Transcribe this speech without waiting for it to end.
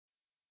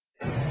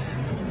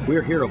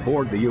We're here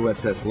aboard the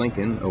USS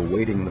Lincoln,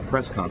 awaiting the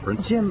press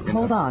conference. Jim,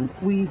 hold on.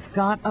 We've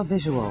got a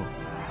visual.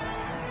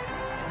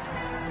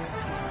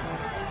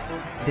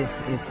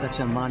 This is such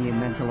a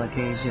monumental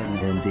occasion.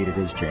 Indeed it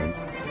is, Jane.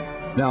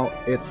 Now,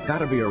 it's got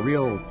to be a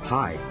real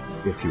high,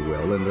 if you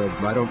will,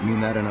 and I don't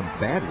mean that in a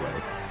bad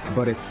way,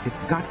 but it's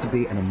got to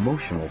be an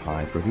emotional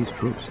high for these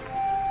troops.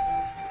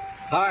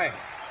 Hi,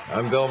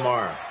 I'm Bill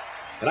Maher,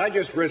 and I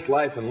just risked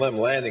life and limb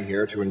landing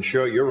here to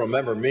ensure you'll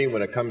remember me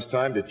when it comes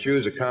time to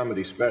choose a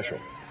comedy special.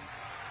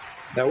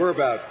 Now, we're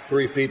about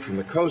 3 feet from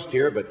the coast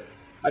here, but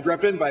I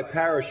dropped in by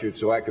parachute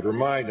so I could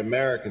remind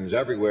Americans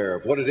everywhere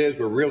of what it is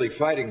we're really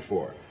fighting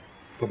for: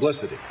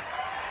 publicity.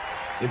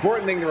 The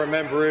important thing to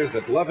remember is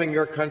that loving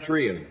your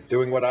country and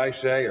doing what I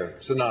say are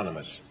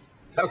synonymous.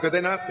 How could they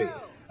not be?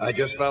 I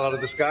just fell out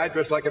of the sky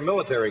dressed like a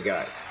military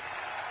guy.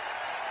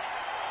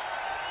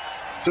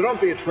 So don't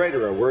be a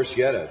traitor, or worse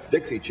yet, a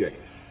Dixie chick.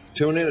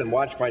 Tune in and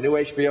watch my new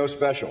HBO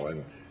special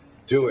and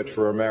do it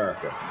for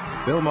America.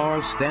 Bill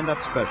Maher's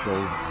stand-up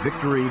special,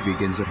 Victory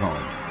Begins at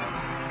Home.